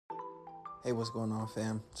Hey, what's going on,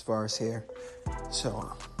 fam? As far as here.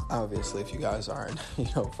 So, obviously, if you guys aren't,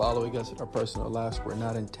 following us in our personal lives, we're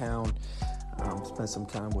not in town. Spent some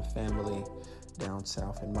time with family down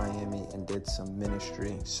south in Miami and did some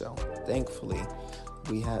ministry. So, thankfully,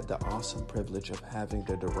 we had the awesome privilege of having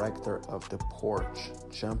the director of The Porch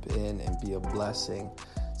jump in and be a blessing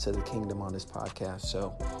to the kingdom on this podcast.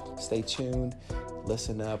 So, stay tuned,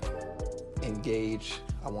 listen up, engage.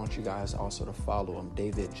 I want you guys also to follow him,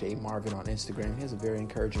 David J. Marvin on Instagram. He has a very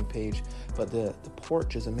encouraging page, but the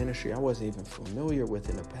Porch is a ministry I wasn't even familiar with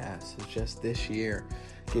in the past. It's just this year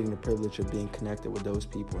getting the privilege of being connected with those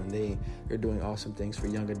people, and they're doing awesome things for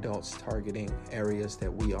young adults, targeting areas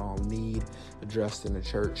that we all need addressed in the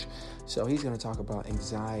church. So he's going to talk about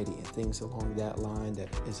anxiety and things along that line that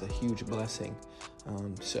is a huge blessing.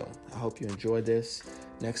 So I hope you enjoy this.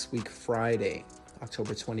 Next week, Friday,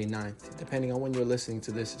 October 29th. Depending on when you're listening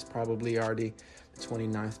to this, it's probably already the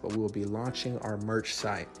 29th, but we will be launching our merch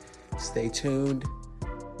site. Stay tuned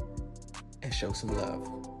and show some love.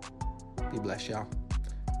 Be blessed, y'all.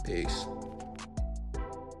 Peace.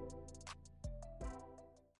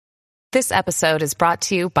 This episode is brought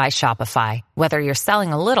to you by Shopify. Whether you're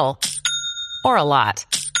selling a little or a lot,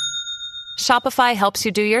 Shopify helps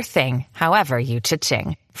you do your thing, however you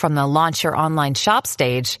cha-ching. From the launch your online shop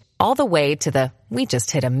stage, all the way to the we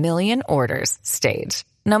just hit 1 million orders stage.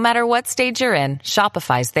 No matter what stage you're in,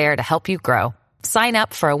 Shopify's there to help you grow. Sign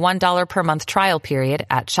up for a $1 per month trial period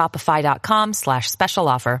at shopify.com/special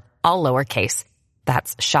offer, all lowercase.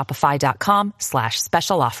 That's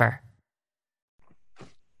shopify.com/special offer.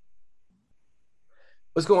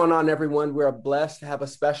 What's going on, everyone? We're blessed to have a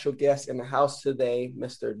special guest in the house today,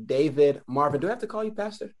 Mr. David Marvin. Do I have to call you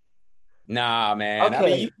Pastor? Nah, man. Okay. I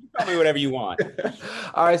mean, you tell me whatever you want.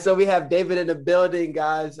 All right, so we have David in the building,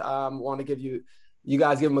 guys. Want to give you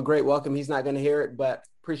guys give him a great welcome. He's not going to hear it, but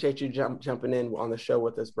appreciate you jumping in on the show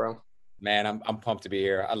with us, bro. Man, I'm pumped to be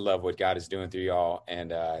here. I love what God is doing through y'all,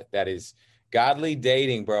 and that is godly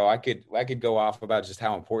dating, bro. I could go off about just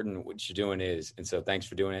how important what you're doing is, and so thanks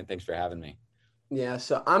for doing it. Thanks for having me. Yeah,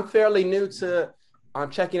 so I'm fairly new to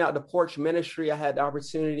checking out the Porch Ministry. I had the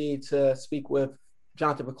opportunity to speak with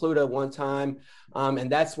Jonathan Precluda one time, and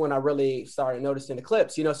that's when I really started noticing the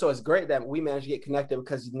clips. So it's great that we managed to get connected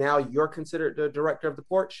because now you're considered the director of the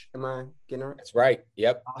Porch. Am I getting it right? That's right.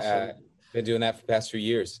 Yep. Awesome. Been doing that for the past few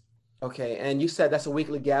years. Okay, and you said that's a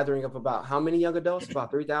weekly gathering of about how many young adults? About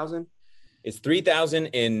 3,000? It's 3,000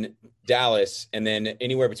 in Dallas, and then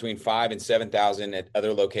anywhere between 5,000 and 7,000 at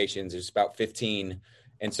other locations. There's about 15.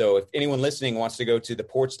 And so if anyone listening wants to go to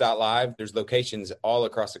theporch.live, there's locations all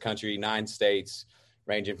across the country, 9 states,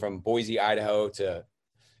 ranging from Boise, Idaho to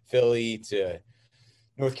Philly to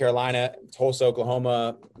North Carolina, Tulsa,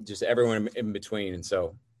 Oklahoma, just everyone in between. And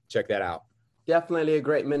so check that out. Definitely a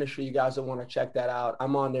great ministry. You guys will want to check that out.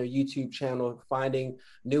 I'm on their YouTube channel, finding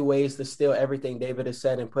new ways to steal everything David has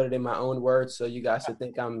said and put it in my own words. So you guys would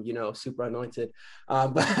think I'm, super anointed.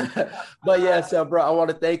 But yeah, so bro, I want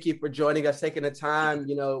to thank you for joining us, taking the time,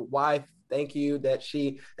 wife. Thank you that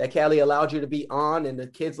Kelly allowed you to be on and the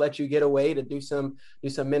kids let you get away to do some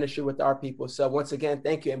ministry with our people. So once again,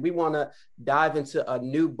 thank you. And we want to dive into a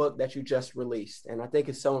new book that you just released. And I think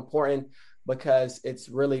it's so important because it's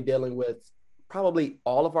really dealing with probably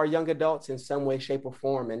all of our young adults in some way, shape, or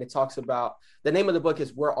form. And it talks about, the name of the book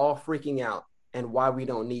is We're All Freaking Out and Why We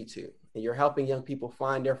Don't Need to. And you're helping young people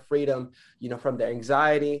find their freedom, from their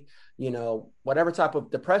anxiety, whatever type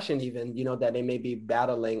of depression even, that they may be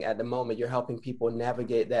battling at the moment. You're helping people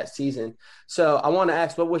navigate that season. So I want to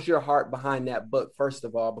ask, what was your heart behind that book, first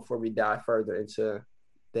of all, before we dive further into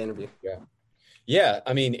the interview? Yeah.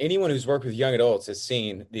 I mean, anyone who's worked with young adults has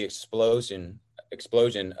seen the explosion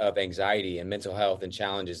of anxiety and mental health and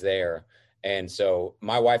challenges there. And so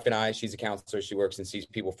my wife and I, she's a counselor, she works and sees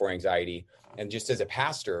people for anxiety. And just as a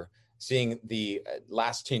pastor, seeing the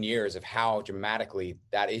last 10 years of how dramatically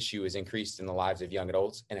that issue has increased in the lives of young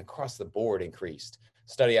adults and across the board increased.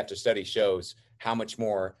 Study after study shows how much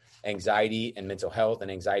more anxiety and mental health and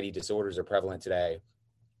anxiety disorders are prevalent today.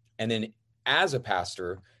 And then as a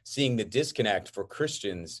pastor, seeing the disconnect for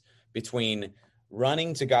Christians between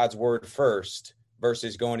running to God's word first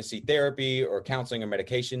versus going to see therapy or counseling or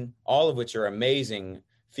medication, all of which are amazing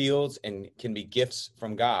fields and can be gifts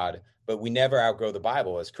from God, but we never outgrow the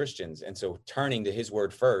Bible as Christians. And so turning to his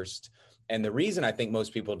word first. And the reason I think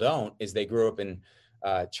most people don't is they grew up in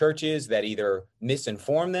churches that either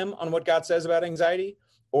misinform them on what God says about anxiety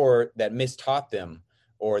or that mistaught them,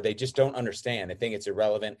 or they just don't understand. They think it's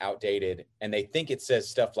irrelevant, outdated, and they think it says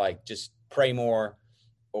stuff like just pray more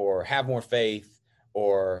or have more faith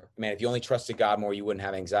or man, if you only trusted God more, you wouldn't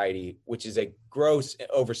have anxiety, which is a gross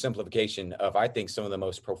oversimplification of, I think, some of the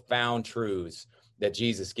most profound truths that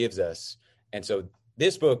Jesus gives us. And so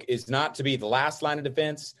this book is not to be the last line of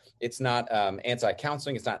defense. It's not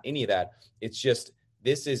anti-counseling. It's not any of that. It's just,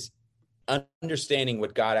 this is understanding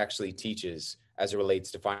what God actually teaches as it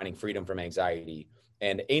relates to finding freedom from anxiety.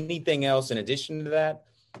 And anything else in addition to that,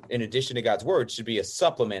 in addition to God's word, should be a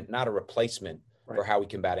supplement, not a replacement for how we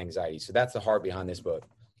combat anxiety. So that's the heart behind this book.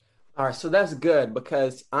 All right, so that's good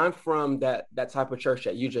because I'm from that type of church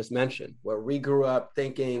that you just mentioned, where we grew up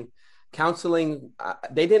thinking counseling,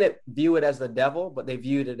 they didn't view it as the devil, but they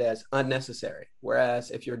viewed it as unnecessary.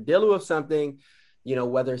 Whereas if you're dealing with something,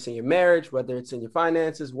 whether it's in your marriage, whether it's in your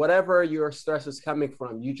finances, whatever your stress is coming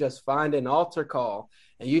from, you just find an altar call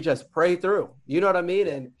and you just pray through. You know what I mean?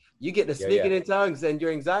 And you get to speaking in tongues and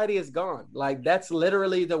your anxiety is gone. Like that's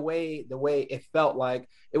literally the way it felt. Like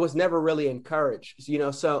it was never really encouraged,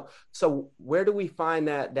 so where do we find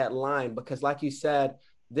that line? Because like you said,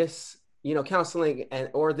 this, counseling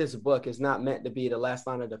or this book is not meant to be the last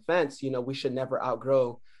line of defense. We should never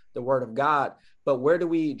outgrow the word of God, but where do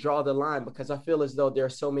we draw the line? Because I feel as though there are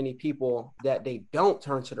so many people that they don't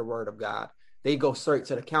turn to the word of God. They go straight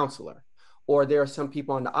to the counselor. Or there are some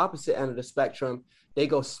people on the opposite end of the spectrum. They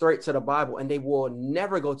go straight to the Bible and they will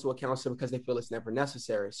never go to a counselor because they feel it's never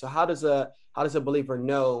necessary. So how does a believer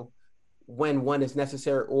know when one is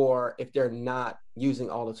necessary or if they're not using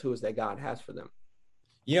all the tools that God has for them?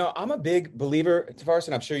 I'm a big believer, Tavares,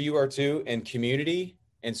 and I'm sure you are too, in community.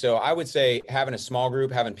 And so I would say having a small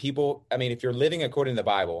group, having people, if you're living according to the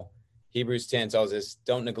Bible, Hebrews 10 tells us,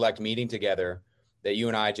 don't neglect meeting together, that you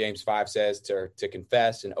and I, James 5 says, to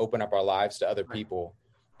confess and open up our lives to other people.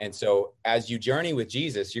 And so as you journey with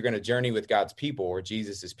Jesus, you're going to journey with God's people or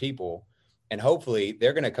Jesus's people. And hopefully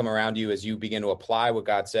they're going to come around you as you begin to apply what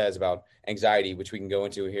God says about anxiety, which we can go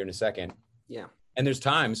into here in a second. Yeah. And there's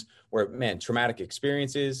times where, traumatic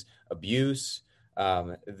experiences, abuse,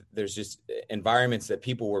 there's just environments that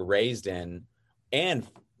people were raised in and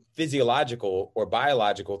physiological or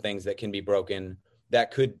biological things that can be broken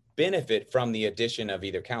that could benefit from the addition of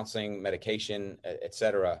either counseling, medication, et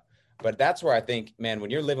cetera. But that's where I think, when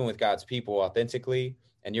you're living with God's people authentically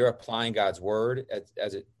and you're applying God's word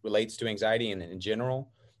as it relates to anxiety and in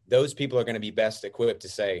general, those people are going to be best equipped to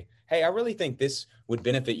say, hey, I really think this would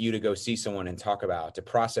benefit you to go see someone and talk about, to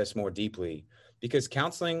process more deeply. Because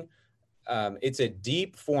counseling, it's a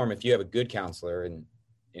deep form if you have a good counselor. And,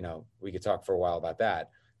 we could talk for a while about that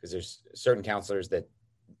because there's certain counselors that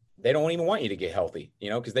they don't even want you to get healthy,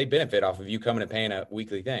 because they benefit off of you coming and paying a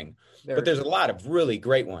weekly thing. But there's a lot of really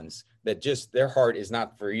great ones that just their heart is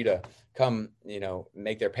not for you to come,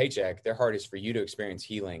 make their paycheck. Their heart is for you to experience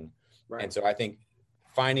healing. Right. And so I think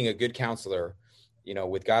finding a good counselor,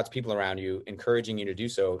 with God's people around you, encouraging you to do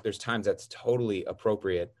so, there's times that's totally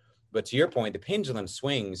appropriate. But to your point, the pendulum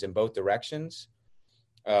swings in both directions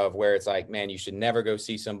of where it's like, man, you should never go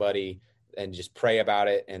see somebody and just pray about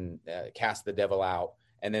it and cast the devil out.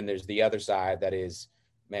 And then there's the other side that is,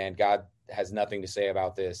 man, God has nothing to say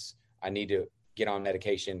about this. I need to get on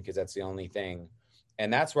medication because that's the only thing.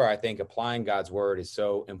 And that's where I think applying God's word is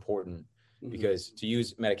so important. Because to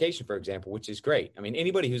use medication, for example, which is great.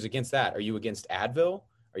 Anybody who's against that, are you against Advil?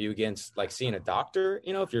 Are you against seeing a doctor?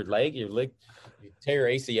 If your leg, you tear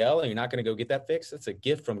your ACL and you're not going to go get that fixed, that's a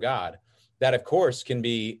gift from God. That, of course, can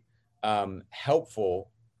be helpful,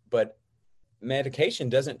 but medication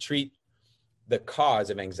doesn't treat the cause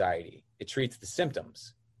of anxiety. It treats the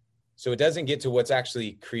symptoms. So it doesn't get to what's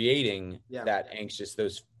actually creating that anxious,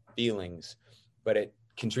 those feelings, but it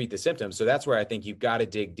can treat the symptoms. So that's where I think you've got to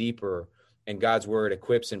dig deeper, and God's word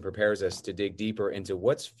equips and prepares us to dig deeper into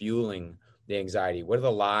what's fueling the anxiety. What are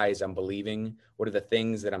the lies I'm believing? What are the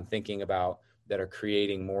things that I'm thinking about that are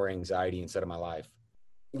creating more anxiety inside of my life?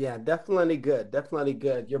 Yeah, definitely good. Definitely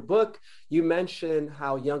good. Your book, you mentioned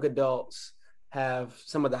how young adults have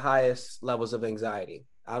some of the highest levels of anxiety.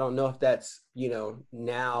 I don't know if that's,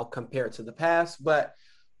 now compared to the past, but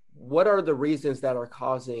what are the reasons that are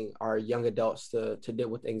causing our young adults to deal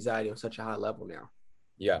with anxiety on such a high level now?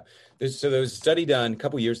 Yeah. There was a study done a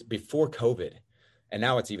couple of years before COVID, and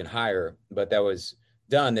now it's even higher, but that was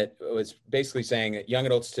done that was basically saying that young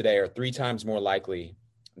adults today are 3 times more likely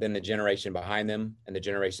than the generation behind them and the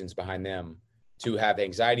generations behind them to have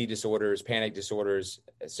anxiety disorders, panic disorders,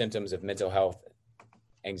 symptoms of mental health,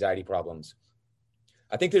 anxiety problems.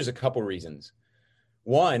 I think there's a couple reasons.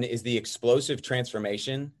 One is the explosive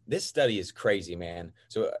transformation. This study is crazy, man.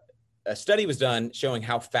 So a study was done showing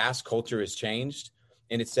how fast culture has changed.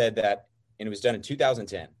 And it said that, and it was done in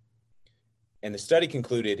 2010. And the study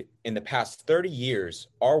concluded in the past 30 years,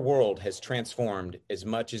 our world has transformed as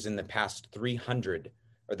much as in the past 300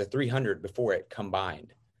 or the 300 before it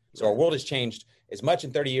combined. So our world has changed as much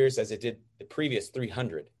in 30 years as it did the previous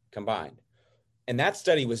 300 combined. And that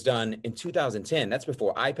study was done in 2010. That's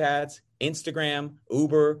before iPads, Instagram,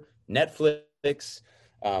 Uber, Netflix,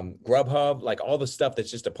 Grubhub, like all the stuff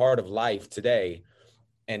that's just a part of life today.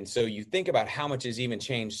 And so you think about how much has even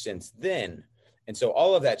changed since then. And so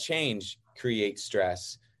all of that change creates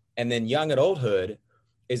stress. And then young adulthood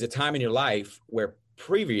is a time in your life where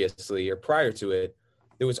previously or prior to it,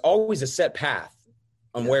 there was always a set path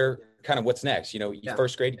on where kind of what's next. You know,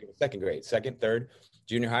 first grade, you go to second grade, second, third,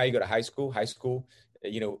 junior high, you go to high school,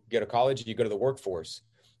 you know, go to college, you go to the workforce.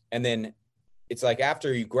 And then it's like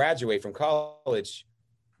after you graduate from college,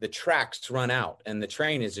 the tracks run out and the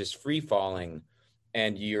train is just free falling.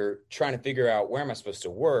 And you're trying to figure out, where am I supposed to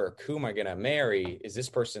work? Who am I going to marry? Is this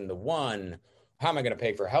person the one? How am I going to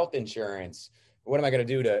pay for health insurance? What am I going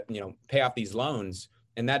to do to, you know, pay off these loans?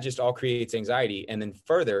 And that just all creates anxiety. And then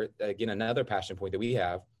further, again, another passion point that we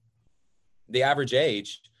have, the average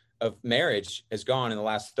age of marriage has gone in the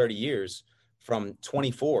last 30 years from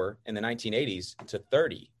 24 in the 1980s to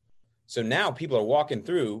 30. So now people are walking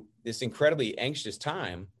through this incredibly anxious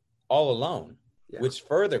time all alone. Which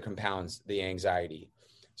further compounds the anxiety.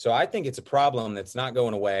 So I think it's a problem that's not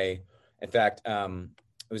going away. In fact, it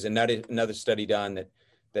was another study done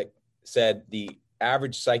that said the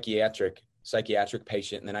average psychiatric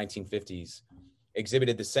patient in the 1950s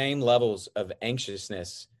exhibited the same levels of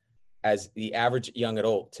anxiousness as the average young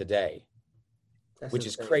adult today, which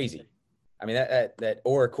is crazy. I mean,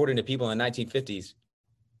 or according to people in the 1950s,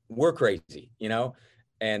 we're crazy, you know?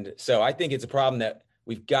 And so I think it's a problem that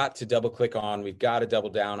we've got to double click on, we've got to double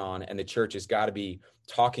down on, and the church has got to be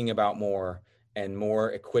talking about more and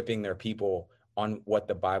more equipping their people on what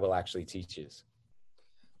the Bible actually teaches.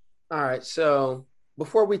 All right. So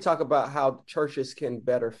before we talk about how churches can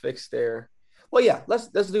better fix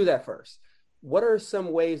let's do that first. What are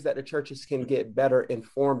some ways that the churches can get better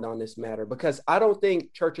informed on this matter? Because I don't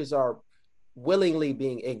think churches are willingly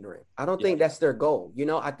being ignorant. I don't think that's their goal. You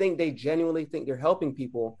know, I think they genuinely think they're helping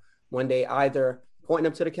people when they either point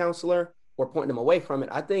them to the counselor or point them away from it.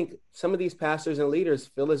 I think some of these pastors and leaders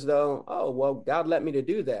feel as though, oh, well, God led me to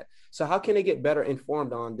do that. So how can they get better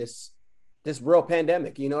informed on this real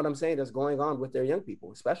pandemic, you know what I'm saying, that's going on with their young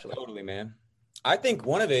people, especially? Totally, man. I think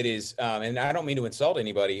one of it is, and I don't mean to insult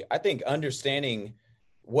anybody, I think understanding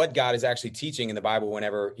what God is actually teaching in the Bible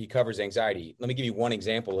whenever he covers anxiety. Let me give you one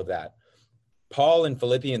example of that. Paul in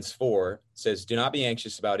Philippians 4 says, do not be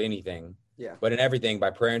anxious about anything, but in everything by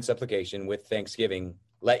prayer and supplication with thanksgiving,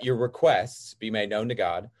 let your requests be made known to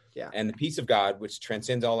God. And the peace of God, which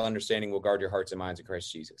transcends all understanding, will guard your hearts and minds in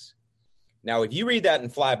Christ Jesus. Now, if you read that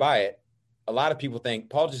and fly by it, a lot of people think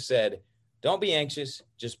Paul just said, don't be anxious,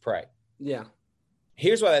 just pray.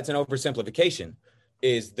 Here's why that's an oversimplification,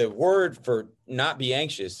 is the word for not be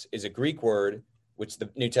anxious is a Greek word, which the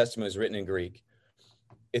New Testament is written in Greek.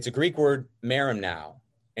 It's a Greek word, merimnao,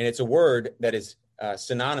 and it's a word that is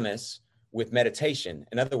synonymous with meditation.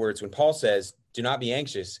 In other words, when Paul says, do not be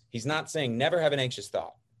anxious, he's not saying never have an anxious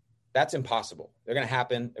thought. That's impossible. They're going to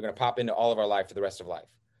happen. They're going to pop into all of our life for the rest of life.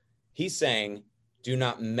 He's saying, do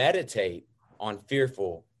not meditate on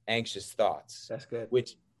fearful, anxious thoughts. That's good.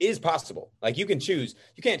 Which is possible. Like you can choose.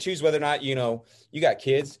 You can't choose whether or not, you know, you got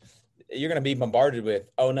kids. You're going to be bombarded with,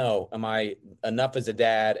 oh no, am I enough as a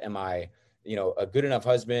dad? Am I, you know, a good enough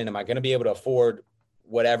husband? Am I going to be able to afford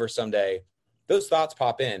whatever someday? Those thoughts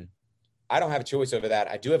pop in. I don't have a choice over that.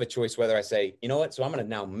 I do have a choice whether I say, you know what? So I'm going to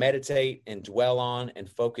now meditate and dwell on and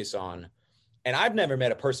focus on. And I've never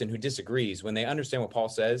met a person who disagrees when they understand what Paul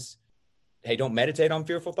says. Hey, don't meditate on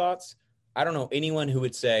fearful thoughts. I don't know anyone who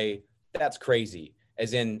would say that's crazy,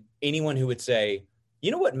 as in anyone who would say, you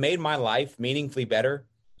know what made my life meaningfully better?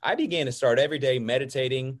 I began to start every day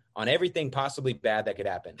meditating on everything possibly bad that could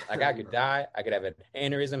happen. Like I could die, I could have an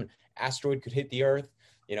aneurysm, an asteroid could hit the earth.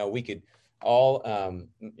 You know, we could all,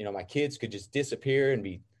 you know, my kids could just disappear and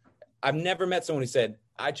be, I've never met someone who said,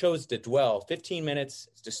 I chose to dwell 15 minutes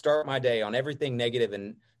to start my day on everything negative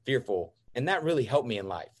and fearful. And that really helped me in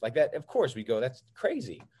life. Like that, of course we go, that's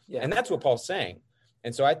crazy. And that's what Paul's saying.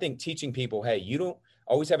 And so I think teaching people, hey, you don't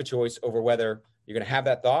always have a choice over whether you're going to have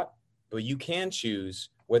that thought, but you can choose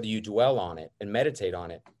whether you dwell on it and meditate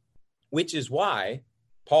on it, which is why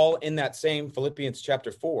Paul in that same Philippians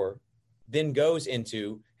chapter 4 then goes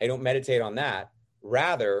into, hey, don't meditate on that.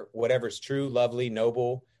 Rather, whatever's true, lovely,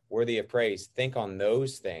 noble, worthy of praise, think on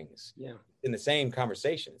those things in the same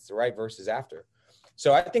conversation. It's the right verses after.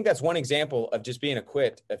 So I think that's one example of just being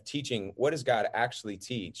equipped of teaching what does God actually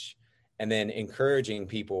teach. and then encouraging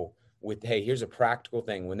people with, hey, here's a practical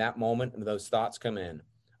thing. When that moment and those thoughts come in,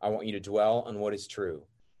 I want you to dwell on what is true.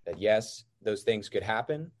 That yes, those things could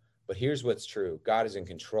happen, but here's what's true. God is in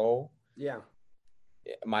control. Yeah.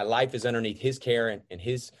 My life is underneath his care and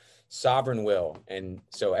his sovereign will. And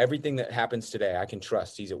so everything that happens today, I can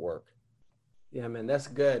trust he's at work. Yeah, man, that's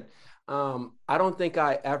good. I don't think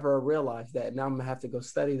I ever realized that. Now I'm gonna have to go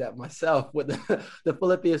study that myself with the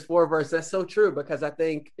Philippians 4 verse. That's so true, because I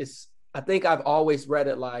think I've always read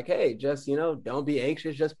it like, hey, just, don't be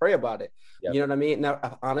anxious, just pray about it. Yep. You know what I mean? Now,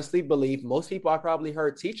 I honestly believe most people I probably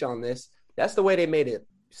heard teach on this, that's the way they made it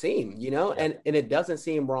seem, Yep. and it doesn't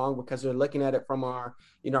seem wrong because they're looking at it from our,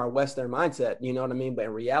 our Western mindset, you know what I mean? But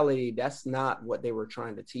in reality, that's not what they were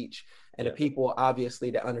trying to teach. And the people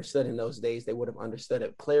obviously that understood in those days, they would have understood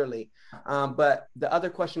it clearly. But the other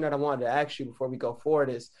question that I wanted to ask you before we go forward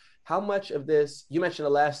is, how much of this, you mentioned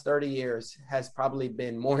the last 30 years has probably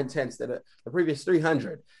been more intense than the previous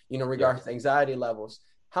 300, regards to anxiety levels.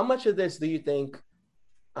 How much of this do you think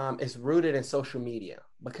is rooted in social media?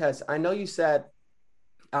 Because I know you said,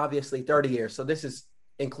 obviously 30 years. So this is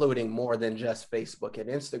including more than just Facebook and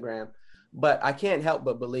Instagram, but I can't help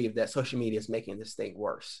but believe that social media is making this thing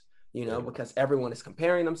worse, because everyone is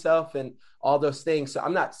comparing themselves and all those things. So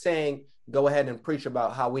I'm not saying go ahead and preach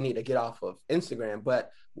about how we need to get off of Instagram,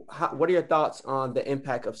 but what are your thoughts on the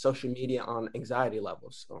impact of social media on anxiety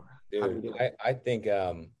levels? Dude, I think,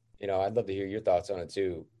 I'd love to hear your thoughts on it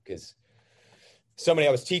too, because I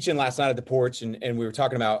was teaching last night at the porch and we were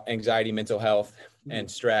talking about anxiety, mental health, and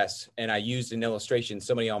stress. And I used an illustration.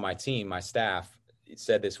 Somebody on my team, my staff,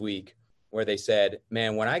 said this week, where they said,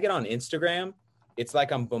 man, when I get on Instagram, it's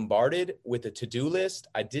like I'm bombarded with a to-do list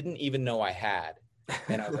I didn't even know I had.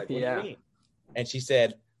 And I was like, what do you mean? And she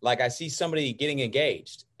said, like, I see somebody getting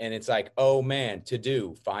engaged and it's like, oh man, to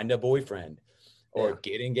do, find a boyfriend or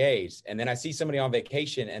get engaged. And then I see somebody on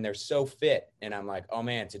vacation and they're so fit. And I'm like, oh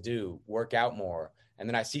man, to do, work out more. And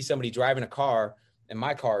then I see somebody driving a car and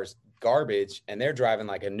my car's garbage and they're driving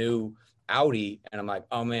like a new Audi. And I'm like,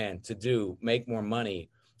 oh man, to do, make more money.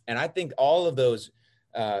 And I think all of those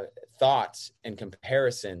thoughts and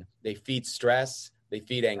comparison, they feed stress, they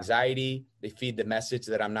feed anxiety, they feed the message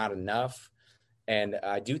that I'm not enough. And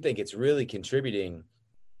I do think it's really contributing.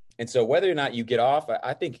 And so whether or not you get off,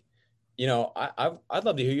 I think, I'd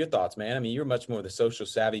love to hear your thoughts, man. I mean, you're much more the social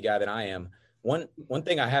savvy guy than I am. One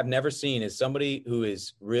thing I have never seen is somebody who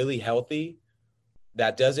is really healthy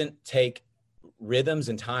that doesn't take rhythms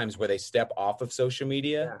and times where they step off of social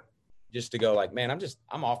media just to go like, man,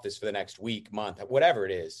 I'm off this for the next week, month, whatever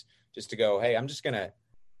it is, just to go, hey, I'm going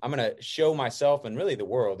to show myself and really the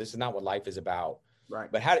world, this is not what life is about.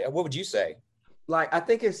 Right. But what would you say? Like, I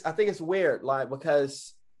think it's weird, like,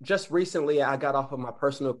 because just recently I got off of my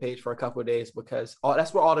personal page for a couple of days because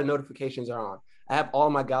that's where all the notifications are on. I have all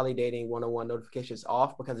my Galley Dating 101 notifications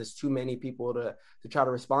off because it's too many people to try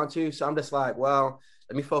to respond to. So I'm just like, well,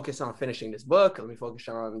 let me focus on finishing this book. Let me focus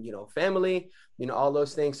on, family, all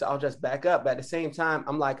those things. So I'll just back up. But at the same time,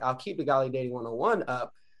 I'm like, I'll keep the Galley Dating 101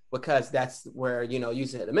 up because that's where,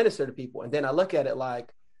 using it to minister to people. And then I look at it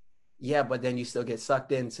like, yeah, but then you still get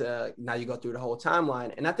sucked into, now you go through the whole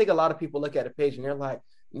timeline. And I think a lot of people look at a page and they're like,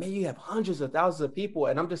 man, you have hundreds of thousands of people.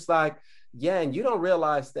 And I'm just like, yeah, and you don't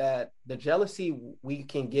realize that the jealousy we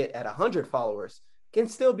can get at 100 followers can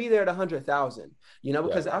still be there at 100,000,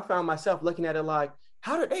 because I found myself looking at it like,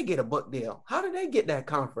 how did they get a book deal? How did they get that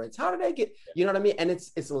conference? How did they get, you know what I mean? And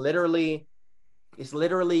it's literally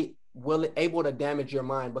able to damage your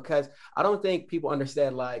mind, because I don't think people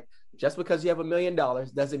understand, like, just because you have $1 million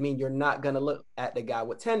doesn't mean you're not going to look at the guy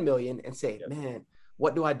with 10 million and say, man,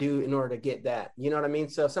 what do I do in order to get that? You know what I mean?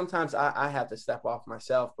 So sometimes I have to step off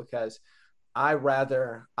myself because I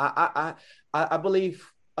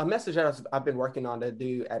believe a message that I've been working on to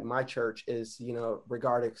do at my church is,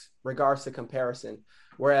 regards to comparison.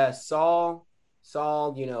 Whereas Saul,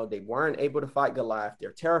 they weren't able to fight Goliath.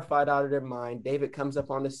 They're terrified out of their mind. David comes up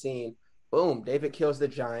on the scene. Boom, David kills the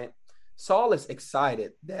giant. Saul is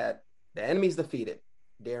excited that the enemy's defeated.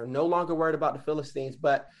 They're no longer worried about the Philistines,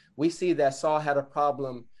 but we see that Saul had a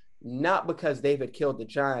problem, not because David killed the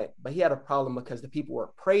giant, but he had a problem because the people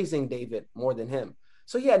were praising David more than him.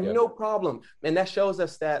 So he had no problem. And that shows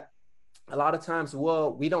us that a lot of times,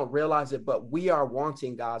 we don't realize it, but we are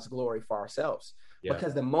wanting God's glory for ourselves.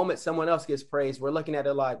 Because the moment someone else gets praised, we're looking at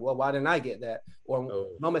it like, well, why didn't I get that? Or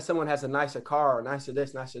the moment someone has a nicer car or nicer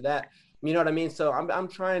this, nicer that, you know what I mean? So I'm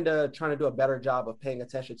trying to do a better job of paying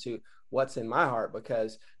attention to what's in my heart,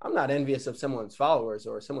 because I'm not envious of someone's followers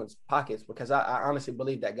or someone's pockets, because I honestly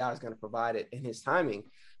believe that God's going to provide it in his timing.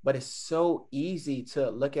 But it's so easy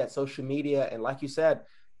to look at social media and, like you said,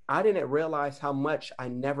 I didn't realize how much I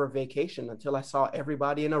never vacationed until I saw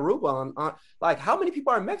everybody in Aruba on like how many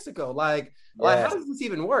people are in Mexico? Like how Yes. does this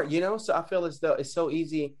even work? So I feel as though it's so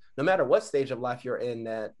easy, no matter what stage of life you're in,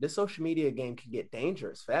 that this social media game can get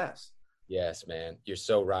dangerous fast. Yes, man. You're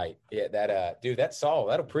so right. Yeah, dude, that's Saul.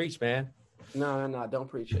 That'll preach, man. No, don't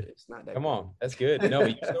preach it. It's not that Come good. on. That's good. No,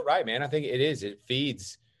 but you're so right, man. I think it is. It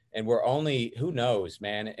feeds, and we're only, who knows,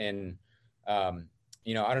 man. And, I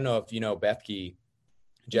don't know if you know Bethke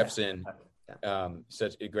Jeffson, Yeah.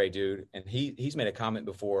 such a great dude. And he's made a comment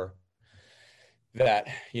before that,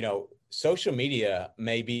 social media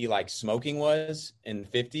may be like smoking was in the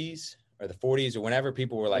 50s or the 40s or whenever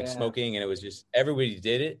people were like Yeah. smoking and it was just everybody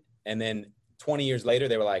did it. And then 20 years later,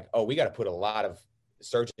 they were like, oh, we got to put a lot of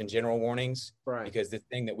Surgeon General warnings Right. because this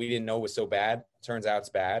thing that we didn't know was so bad turns out it's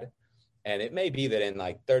bad. And it may be that in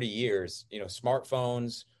like 30 years,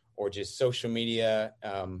 smartphones or just social media,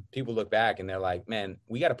 people look back and they're like, man,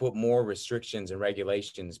 we got to put more restrictions and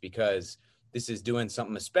regulations because this is doing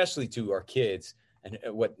something, especially to our kids and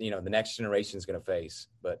what, the next generation is going to face.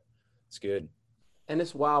 But it's good. And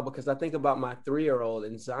it's wild because I think about my 3-year-old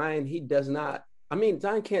and Zion, he does not. I mean,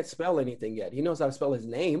 Zion can't spell anything yet. He knows how to spell his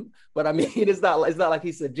name, but I mean, it's not like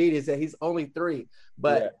he's a genius and he's only 3.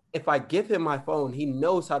 But Yeah. if I give him my phone, he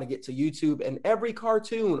knows how to get to YouTube and every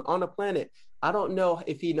cartoon on the planet. I don't know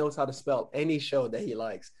if he knows how to spell any show that he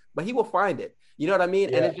likes, but he will find it. You know what I mean?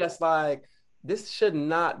 And Yeah. it's just like, this should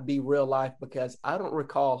not be real life because I don't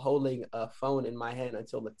recall holding a phone in my hand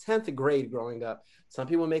until the 10th grade growing up. Some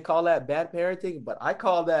people may call that bad parenting, but I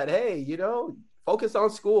call that, hey, focus on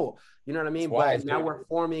school. You know what I mean? Wise, But now dude. we're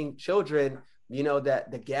forming children,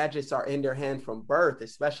 that the gadgets are in their hand from birth,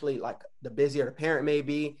 especially like the busier the parent may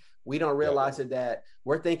be. We don't realize it that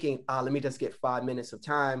we're thinking, let me just get 5 minutes of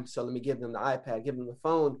time. So let me give them the iPad, give them the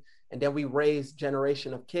phone. And then we raise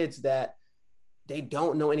generation of kids that they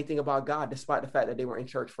don't know anything about God, despite the fact that they were in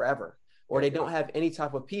church forever, or they don't have any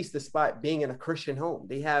type of peace despite being in a Christian home.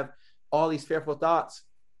 They have all these fearful thoughts.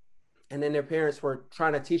 And then their parents were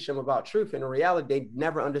trying to teach them about truth. And in reality, they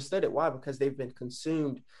never understood it. Why? Because they've been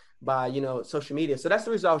consumed by, social media. So that's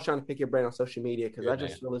the reason I was trying to pick your brain on social media, because I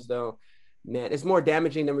just feel as though, man, it's more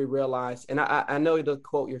damaging than we realize. And I know the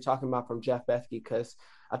quote you're talking about from Jeff Bethke, because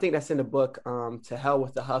I think that's in the book, To Hell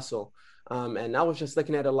with the Hustle. And I was just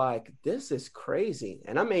looking at it like, this is crazy.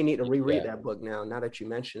 And I may need to reread that book now that you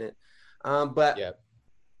mention it. But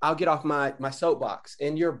I'll get off my soapbox.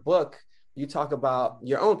 In your book, you talk about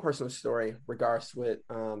your own personal story regards with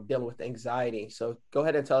dealing with anxiety. So go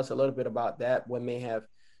ahead and tell us a little bit about that, what may have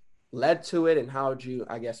led to it, and how did you,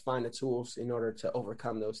 I guess, find the tools in order to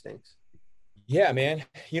overcome those things? Yeah, man.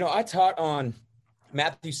 I taught on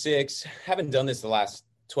Matthew 6. Haven't done this the last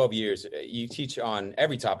 12 years. You teach on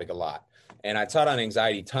every topic a lot. And I taught on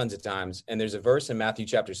anxiety tons of times. And there's a verse in Matthew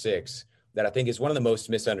chapter 6 that I think is one of the most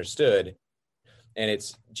misunderstood. And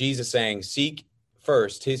it's Jesus saying, seek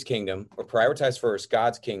first his kingdom, or prioritize first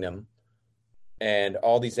God's kingdom, and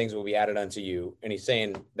all these things will be added unto you. And he's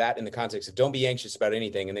saying that in the context of don't be anxious about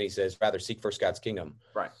anything. And then he says, rather seek first God's kingdom.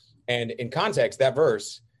 Right. And in context, that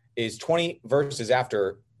verse is 20 verses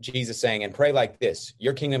after Jesus saying, and pray like this,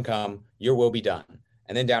 your kingdom come, your will be done.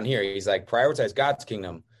 And then down here, he's like, prioritize God's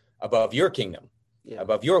kingdom above your kingdom,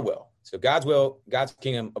 above your will. So God's will, God's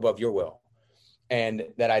kingdom above your will. And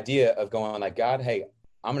that idea of going like, God, hey,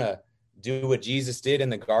 I'm going to do what Jesus did in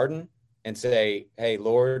the garden and say, hey,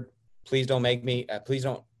 Lord, please don't make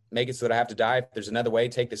it so that I have to die. If there's another way,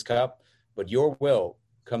 take this cup, but your will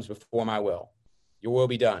comes before my will. Your will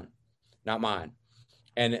be done, not mine.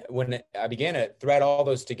 And when I began to thread all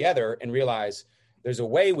those together and realize there's a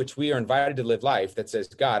way which we are invited to live life that says,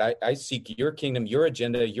 God, I seek your kingdom, your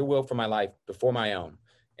agenda, your will for my life before my own.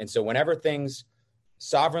 And so whenever things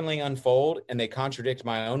sovereignly unfold and they contradict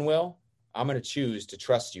my own will, I'm going to choose to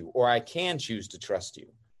trust you, or I can choose to trust you,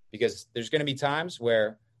 because there's going to be times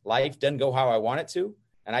where life doesn't go how I want it to.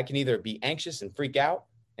 And I can either be anxious and freak out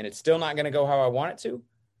and it's still not going to go how I want it to,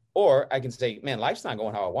 or I can say, man, life's not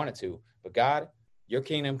going how I want it to, but God, your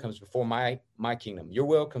kingdom comes before my kingdom. Your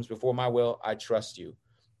will comes before my will. I trust you,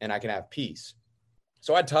 and I can have peace.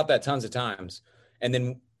 So I taught that tons of times. And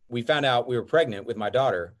then we found out we were pregnant with my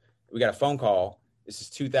daughter. We got a phone call. This is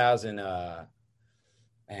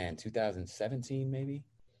 2017, maybe.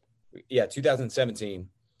 Yeah, 2017.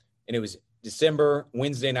 And it was December,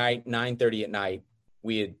 Wednesday night, 9:30 at night.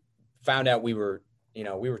 We had found out we were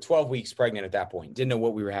 12 weeks pregnant at that point. Didn't know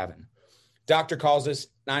what we were having. Doctor calls us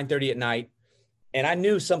 9:30 at night. And I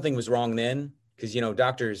knew something was wrong then, because,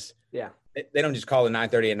 doctors, they don't just call at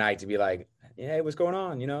 9:30 at night to be like, hey, what's going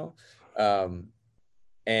on,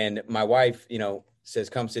 And my wife, says,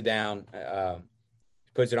 come sit down.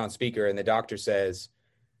 puts it on speaker, and the doctor says,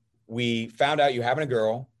 "We found out you having a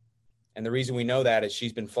girl. And the reason we know that is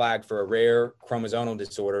she's been flagged for a rare chromosomal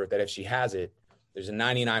disorder that if she has it, there's a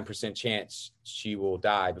 99% chance she will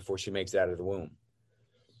die before she makes it out of the womb.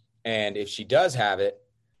 And if she does have it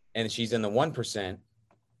and she's in the 1%,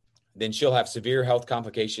 then she'll have severe health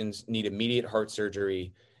complications, need immediate heart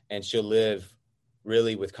surgery, and she'll live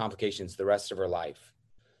really with complications the rest of her life."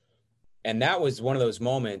 And that was one of those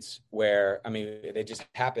moments where, I mean, it just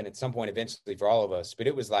happened at some point eventually for all of us, but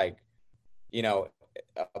it was like, you know,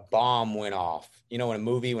 a bomb went off. You know, in a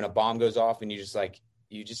movie, when a bomb goes off and you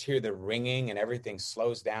just hear the ringing and everything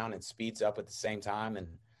slows down and speeds up at the same time.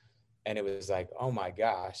 And it was like, oh my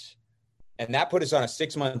gosh. And that put us on a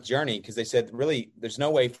 6-month journey, because they said, really, there's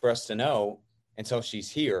no way for us to know until she's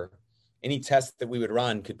here. Any test that we would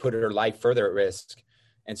run could put her life further at risk.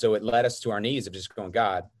 And so it led us to our knees of just going,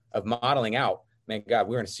 God, of modeling out, man, God,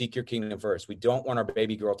 we're going to seek your kingdom first. We don't want our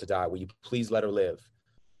baby girl to die. Will you please let her live?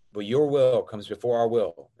 But your will comes before our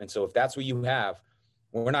will. And so if that's what you have,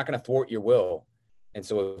 we're not going to thwart your will. And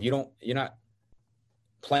so if you're not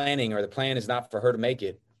planning, or the plan is not for her to make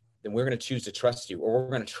it, then we're going to choose to trust you, or we're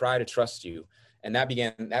going to try to trust you. And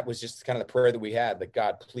that was just kind of the prayer that we had, like,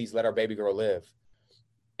 God, please let our baby girl live.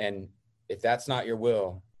 And if that's not your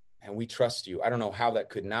will, and we trust you, I don't know how that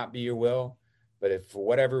could not be your will, but if for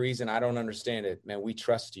whatever reason, I don't understand it, man, we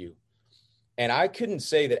trust you. And I couldn't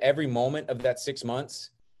say that every moment of that 6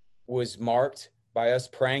 months was marked by us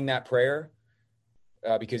praying that prayer,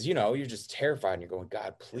 because, you know, you're just terrified and you're going,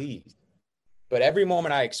 God, please. But every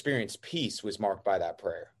moment I experienced peace was marked by that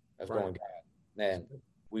prayer of going, God, man,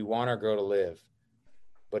 we want our girl to live.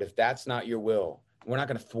 But if that's not your will, we're not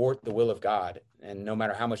going to thwart the will of God. And no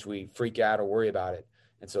matter how much we freak out or worry about it.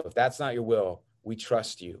 And so if that's not your will, we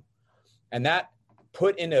trust you. And that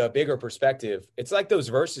put into a bigger perspective, it's like those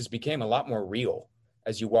verses became a lot more real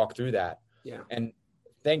as you walk through that. Yeah. And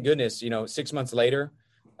thank goodness, 6 months later,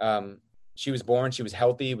 she was born. She was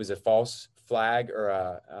healthy. It was a false flag,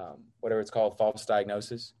 or whatever it's called, false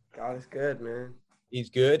diagnosis. God is good, man. He's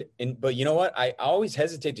good. But you know what? I always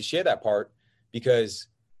hesitate to share that part, because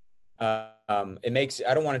I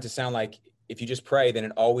don't want it to sound like if you just pray, then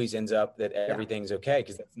it always ends up that everything's okay,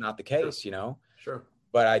 because that's not the case, Sure.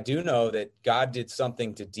 But I do know that God did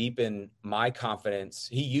something to deepen my confidence.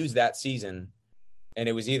 He used that season, and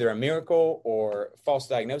it was either a miracle or false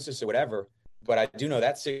diagnosis or whatever. But I do know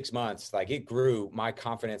that 6 months, like, it grew my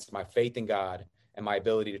confidence, my faith in God, and my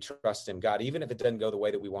ability to trust him. God, even if it doesn't go the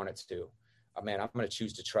way that we want it to, man, I'm going to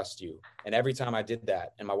choose to trust you. And every time I did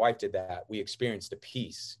that, and my wife did that, we experienced a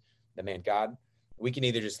peace that, man, God, we can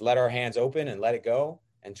either just let our hands open and let it go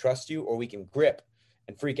and trust you, or we can grip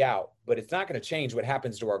and freak out. But it's not going to change what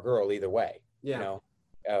happens to our girl either way. Yeah.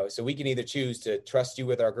 So we can either choose to trust you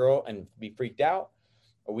with our girl and be freaked out,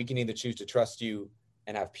 or we can either choose to trust you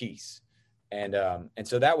and have peace. And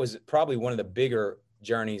so that was probably one of the bigger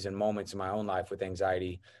journeys and moments in my own life with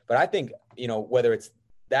anxiety. But I think, whether it's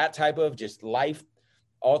that type of just life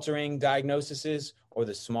altering diagnoses or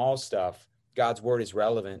the small stuff, God's word is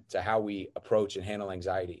relevant to how we approach and handle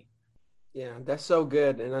anxiety. Yeah, that's so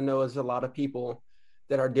good. And I know there's a lot of people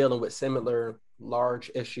that are dealing with similar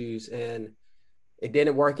large issues, and it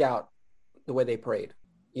didn't work out the way they prayed.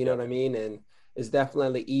 You know what I mean? And it's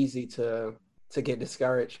definitely easy to get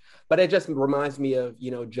discouraged. But it just reminds me of,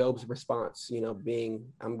 Job's response,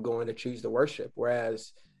 I'm going to choose to worship.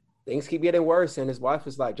 Whereas things keep getting worse. And his wife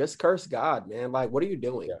was like, just curse God, man. Like, what are you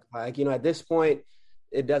doing? Yeah. Like, at this point,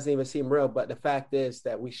 it doesn't even seem real. But the fact is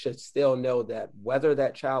that we should still know that whether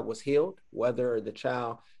that child was healed, whether the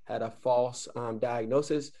child had a false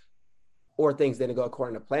diagnosis, or things didn't go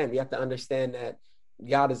according to plan, we have to understand that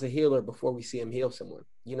God is a healer before we see him heal someone.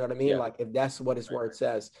 You know what I mean? Yeah. Like, if that's what his word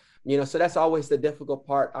says, so that's always the difficult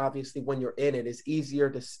part. Obviously, when you're in it, it's easier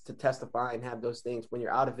to testify and have those things when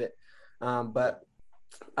you're out of it. But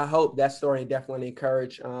I hope that story definitely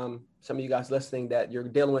encourage some of you guys listening that you're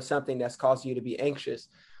dealing with something that's causing you to be anxious.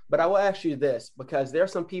 But I will ask you this, because there are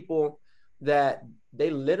some people that they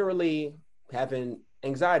literally have an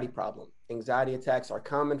anxiety problem. Anxiety attacks are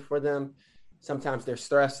common for them. Sometimes they're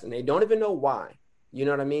stressed and they don't even know why. You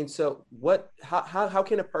know what I mean? So how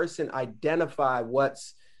can a person identify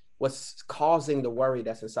what's causing the worry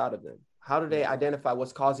that's inside of them? How do they identify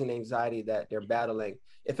what's causing the anxiety that they're battling?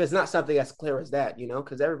 If it's not something as clear as that,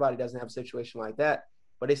 because everybody doesn't have a situation like that,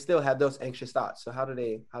 but they still have those anxious thoughts. So how do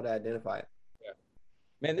they identify it? Yeah.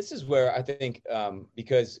 Man, this is where I think,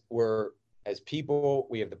 because we're, as people,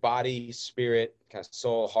 we have the body, spirit, kind of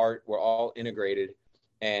soul, heart, we're all integrated.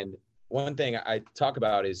 And one thing I talk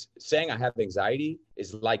about is saying I have anxiety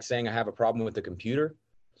is like saying I have a problem with the computer.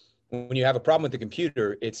 when you have a problem with the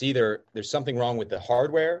computer, it's either there's something wrong with the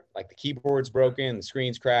hardware, like the keyboard's broken, the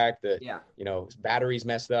screen's cracked, battery's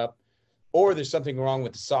messed up, or there's something wrong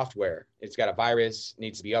with the software. It's got a virus,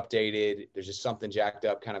 needs to be updated. There's just something jacked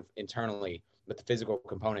up kind of internally with the physical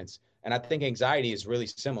components. And I think anxiety is really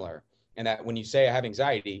similar. And that when you say I have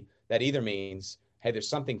anxiety, that either means, hey, there's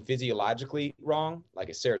something physiologically wrong, like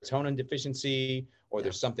a serotonin deficiency, or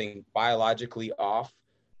there's something biologically off,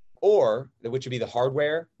 or which would be the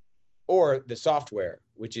hardware, or the software,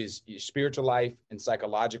 which is your spiritual life and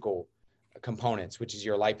psychological components, which is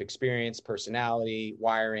your life experience, personality,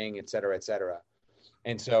 wiring, et cetera, et cetera.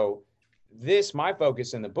 And so my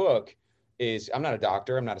focus in the book is, I'm not a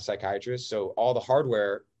doctor, I'm not a psychiatrist. So all the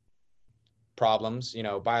hardware problems,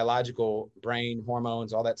 biological, brain,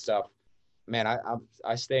 hormones, all that stuff, man,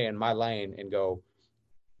 I stay in my lane and go,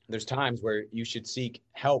 there's times where you should seek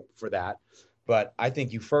help for that. But I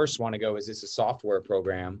think you first want to go, is this a software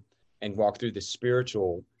program? And walk through the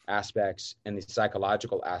spiritual aspects and the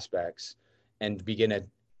psychological aspects and begin to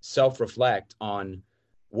self-reflect on,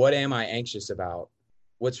 what am I anxious about?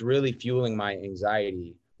 What's really fueling my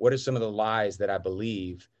anxiety? What are some of the lies that I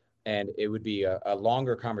believe? And it would be a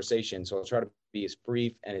longer conversation. So I'll try to be as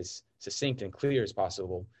brief and as succinct and clear as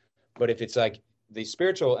possible. But if it's like the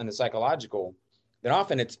spiritual and the psychological, then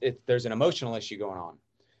often there's an emotional issue going on.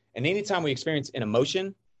 And anytime we experience an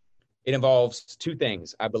emotion, it involves two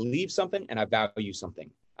things. I believe something and I value something.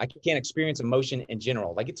 I can't experience emotion in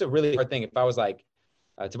general. Like, it's a really hard thing. If I was like,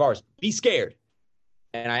 Tavares, be scared.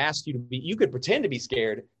 And I asked you to be, you could pretend to be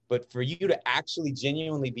scared, but for you to actually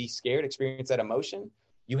genuinely be scared, experience that emotion,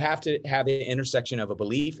 you have to have an intersection of a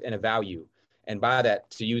belief and a value. And by that,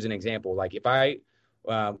 to use an example, like if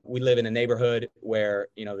we live in a neighborhood where,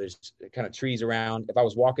 there's kind of trees around. If I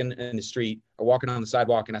was walking in the street or walking on the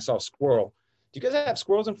sidewalk and I saw a squirrel, do you guys have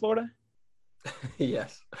squirrels in Florida?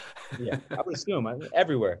 Yes. Yeah, I would assume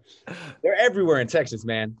everywhere. They're everywhere in Texas,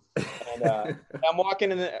 man. And I'm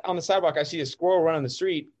walking on the sidewalk. I see a squirrel running the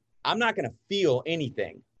street. I'm not going to feel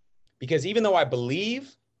anything, because even though I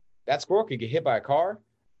believe that squirrel could get hit by a car,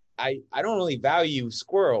 I don't really value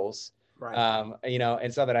squirrels. Right. And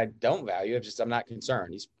it's not that I don't value it. I'm not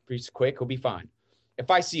concerned. He's pretty quick. He'll be fine. If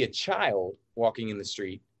I see a child walking in the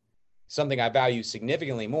street, something I value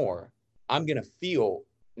significantly more, I'm going to feel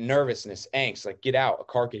nervousness, angst, like, get out, a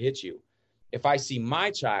car could hit you. If I see my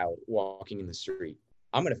child walking in the street,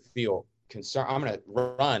 I'm going to feel concern. I'm going to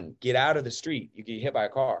run, get out of the street. You get hit by a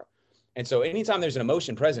car. And so anytime there's an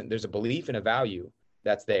emotion present, there's a belief and a value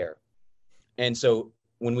that's there. And so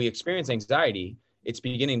when we experience anxiety, it's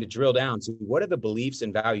beginning to drill down to, what are the beliefs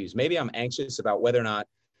and values? Maybe I'm anxious about whether or not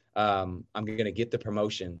I'm going to get the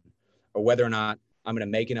promotion, or whether or not I'm going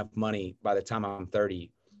to make enough money by the time I'm 30.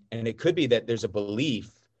 And it could be that there's a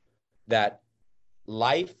belief that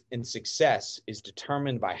life and success is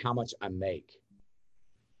determined by how much I make.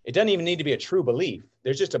 It doesn't even need to be a true belief.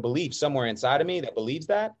 There's just a belief somewhere inside of me that believes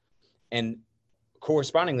that. And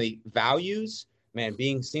correspondingly, values, man,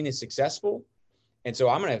 being seen as successful. And so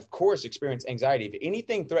I'm going to, of course, experience anxiety. If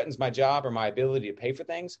anything threatens my job or my ability to pay for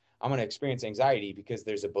things, I'm going to experience anxiety, because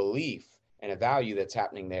there's a belief and a value that's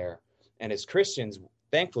happening there. And as Christians,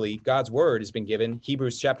 thankfully, God's word has been given.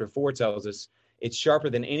 Hebrews chapter 4 tells us it's sharper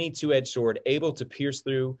than any two-edged sword, able to pierce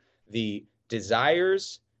through the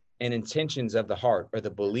desires and intentions of the heart, or the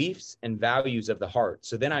beliefs and values of the heart.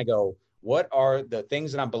 So then I go, what are the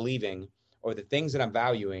things that I'm believing, or the things that I'm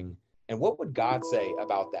valuing? And what would God say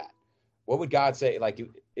about that? What would God say? Like,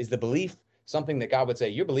 is the belief something that God would say,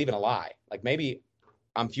 you're believing a lie? Like, maybe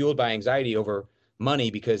I'm fueled by anxiety over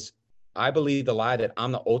money because I believe the lie that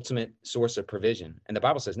I'm the ultimate source of provision. And the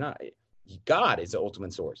Bible says, no, God is the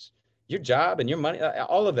ultimate source. Your job and your money,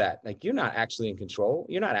 all of that, like, you're not actually in control.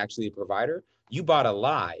 You're not actually a provider. You bought a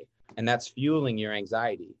lie, and that's fueling your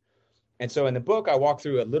anxiety. And so in the book, I walk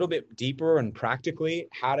through a little bit deeper and practically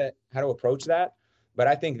how to approach that. But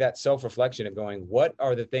I think that self-reflection of going, what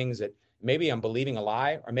are the things that maybe I'm believing a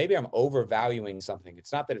lie, or maybe I'm overvaluing something.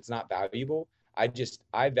 It's not that it's not valuable.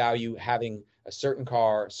 I value having a certain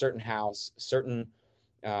car, a certain house, a certain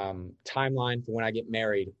timeline for when I get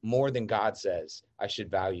married more than God says I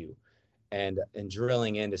should value. And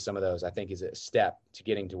drilling into some of those, I think, is a step to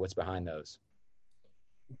getting to what's behind those.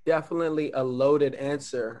 Definitely a loaded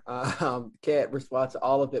answer. Can't respond to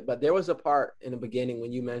all of it, but there was a part in the beginning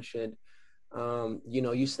when you mentioned,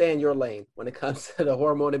 you stay in your lane when it comes to the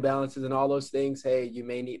hormone imbalances and all those things. Hey, you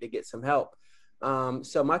may need to get some help.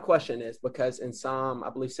 So my question is, because in Psalm, I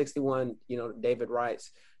believe 61, David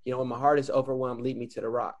writes, when my heart is overwhelmed, lead me to the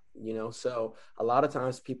rock, so a lot of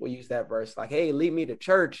times people use that verse like, hey, lead me to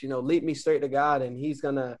church, lead me straight to God, and he's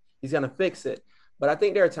gonna fix it. But I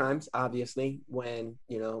think there are times, obviously, when,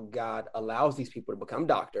 God allows these people to become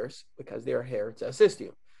doctors because they're here to assist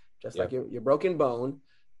you. Just like your broken bone,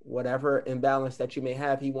 whatever imbalance that you may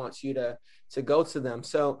have, he wants you to go to them.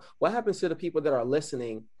 So what happens to the people that are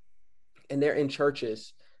listening and they're in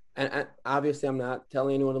churches? And obviously, I'm not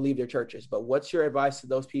telling anyone to leave their churches, but what's your advice to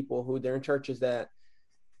those people who they're in churches that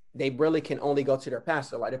they really can only go to their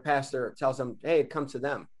pastor? Like the pastor tells them, hey, come to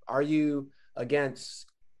them. Are you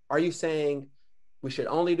saying we should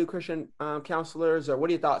only do Christian counselors, or what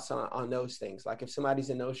are your thoughts on those things? Like if somebody's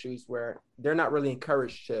in those shoes where they're not really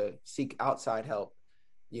encouraged to seek outside help,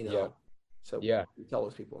 So tell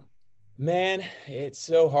those people. Man, it's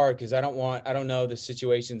so hard because I don't know the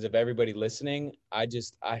situations of everybody listening. I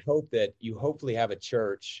hope that you hopefully have a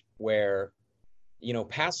church where,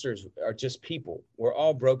 pastors are just people. We're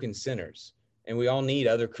all broken sinners and we all need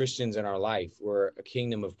other Christians in our life. We're a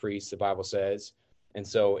kingdom of priests, the Bible says. And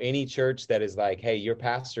so any church that is like, hey, your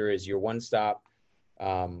pastor is your one-stop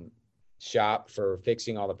shop for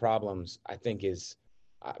fixing all the problems, I think is,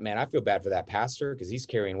 man, I feel bad for that pastor because he's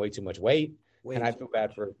carrying way too much weight. And I feel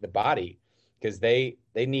bad for the body because they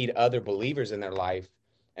need other believers in their life.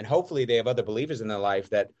 And hopefully they have other believers in their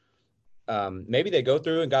life that maybe they go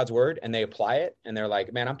through in God's word and they apply it. And they're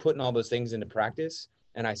like, man, I'm putting all those things into practice.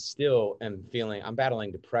 And I still am I'm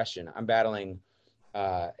battling depression. I'm battling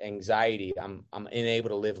anxiety. I'm unable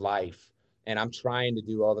to live life. And I'm trying to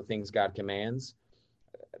do all the things God commands.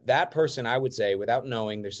 That person, I would say, without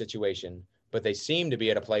knowing their situation, but they seem to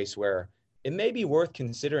be at a place where it may be worth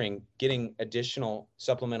considering getting additional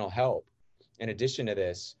supplemental help in addition to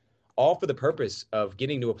this, all for the purpose of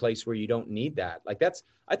getting to a place where you don't need that. Like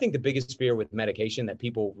I think the biggest fear with medication that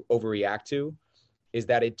people overreact to is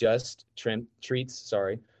that it just treats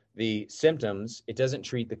the symptoms. It doesn't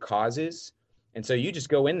treat the causes. And so you just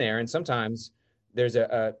go in there and sometimes there's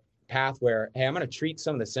a path where, hey, I'm going to treat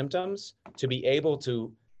some of the symptoms to be able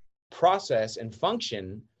to process and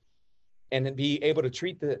function and then be able to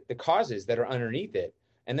treat the causes that are underneath it.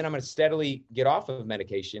 And then I'm going to steadily get off of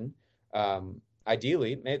medication.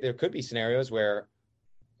 Ideally, there could be scenarios where,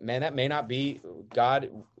 man, that may not be God.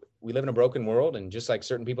 We live in a broken world. And just like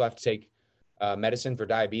certain people have to take medicine for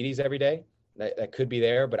diabetes every day, that could be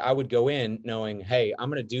there. But I would go in knowing, hey, I'm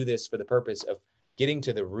going to do this for the purpose of getting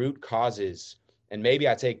to the root causes. And maybe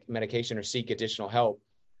I take medication or seek additional help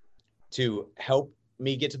to help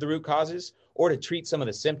me get to the root causes, or to treat some of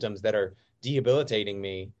the symptoms that are disabling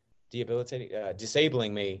me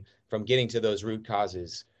from getting to those root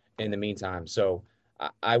causes in the meantime. So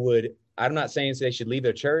I'm not saying they should leave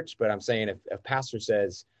their church, but I'm saying if a pastor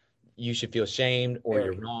says you should feel shamed or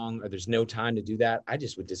you're wrong or there's no time to do that, I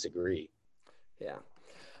just would disagree. Yeah.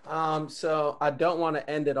 So I don't want to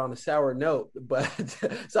end it on a sour note, but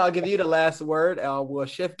so I'll give you the last word. We'll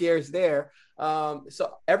shift gears there.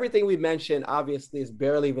 So everything we mentioned obviously is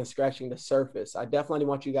barely even scratching the surface. I definitely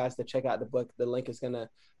want you guys to check out the book. The link is going to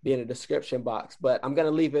be in the description box, but I'm going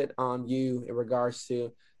to leave it on you in regards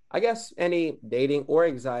to, I guess, any dating or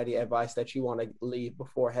anxiety advice that you want to leave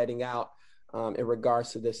before heading out in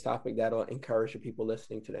regards to this topic that'll encourage the people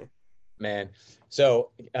listening today. Man.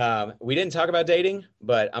 So we didn't talk about dating,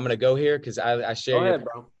 but I'm going to go here because I share go ahead,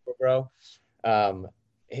 bro.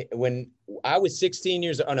 When I was 15,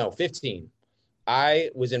 I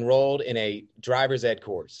was enrolled in a driver's ed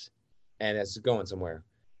course, and it's going somewhere.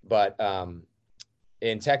 But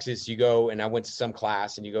in Texas, you go, and I went to some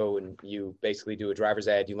class, and you go and you basically do a driver's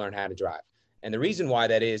ed. You learn how to drive. And the reason why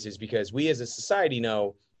that is because we as a society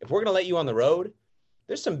know if we're going to let you on the road,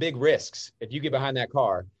 there's some big risks if you get behind that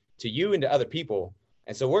car to you and to other people.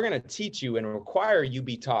 And so we're going to teach you and require you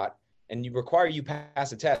be taught, and you require you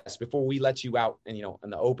pass a test before we let you out and, on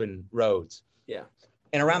the open roads. Yeah.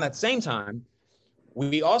 And around that same time,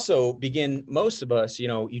 we also begin, most of us,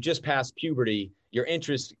 you just passed puberty, your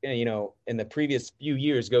interest, in the previous few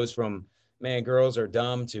years goes from, man, girls are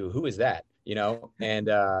dumb to who is that,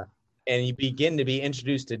 and you begin to be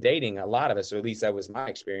introduced to dating. A lot of us, or at least that was my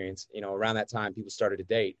experience, around that time people started to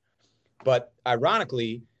date. But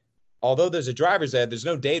ironically, although there's a driver's ed, there's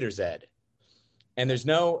no dater's ed. And there's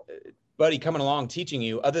nobody coming along teaching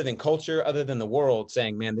you other than culture, other than the world,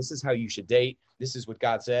 saying, man, this is how you should date. This is what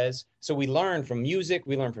God says. So we learn from music,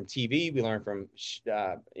 we learn from TV, we learn from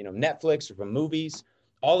Netflix or from movies,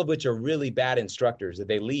 all of which are really bad instructors that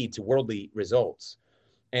they lead to worldly results.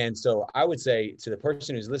 And so I would say to the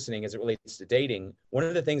person who's listening, as it relates to dating, one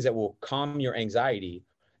of the things that will calm your anxiety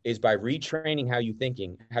is by retraining how you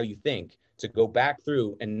think, to go back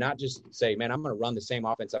through and not just say, man, I'm going to run the same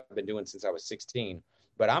offense I've been doing since I was 16,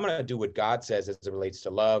 but I'm going to do what God says as it relates to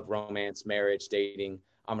love, romance, marriage, dating.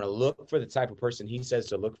 I'm going to look for the type of person he says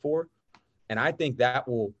to look for. And I think that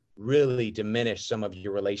will really diminish some of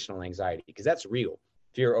your relational anxiety, because that's real.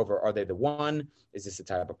 Fear over, are they the one? Is this the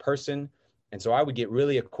type of person? And so I would get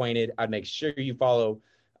really acquainted. I'd make sure you follow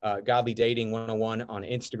Godly Dating 101 on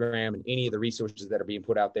Instagram and any of the resources that are being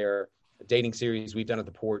put out there. The dating series we've done at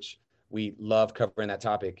the porch, we love covering that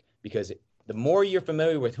topic, because the more you're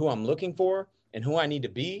familiar with who I'm looking for and who I need to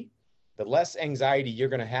be, the less anxiety you're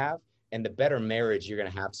going to have and the better marriage you're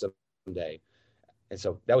going to have someday. And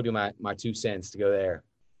so that would be my 2 cents to go there.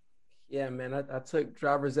 Yeah, man, I took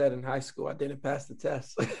driver's ed in high school. I didn't pass the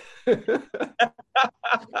test.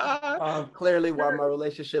 Clearly, while my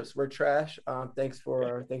relationships were trash. Thanks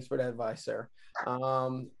for the advice, sir.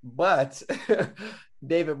 But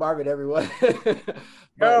David, Marvin, everyone.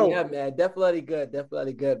 But yeah, man, definitely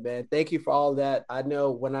good, man. Thank you for all that. I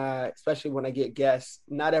know especially when I get guests,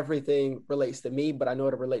 not everything relates to me, but I know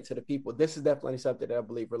it'll relate to the people. This is definitely something that I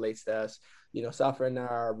believe relates to us. You know, Safra and I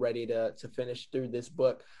are ready to finish through this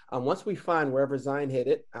book. Once we find wherever Zion hit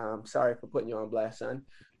it, sorry for putting you on blast, son,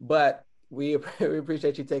 but we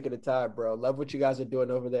appreciate you taking the time, bro. Love what you guys are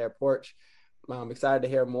doing over there at Porch. I'm excited to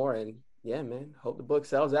hear more, and yeah, man, hope the book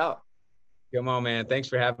sells out. Come on, man. Thanks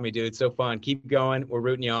for having me, dude. It's so fun. Keep going. We're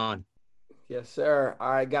rooting you on. Yes, sir.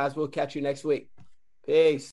 All right, guys, we'll catch you next week. Peace.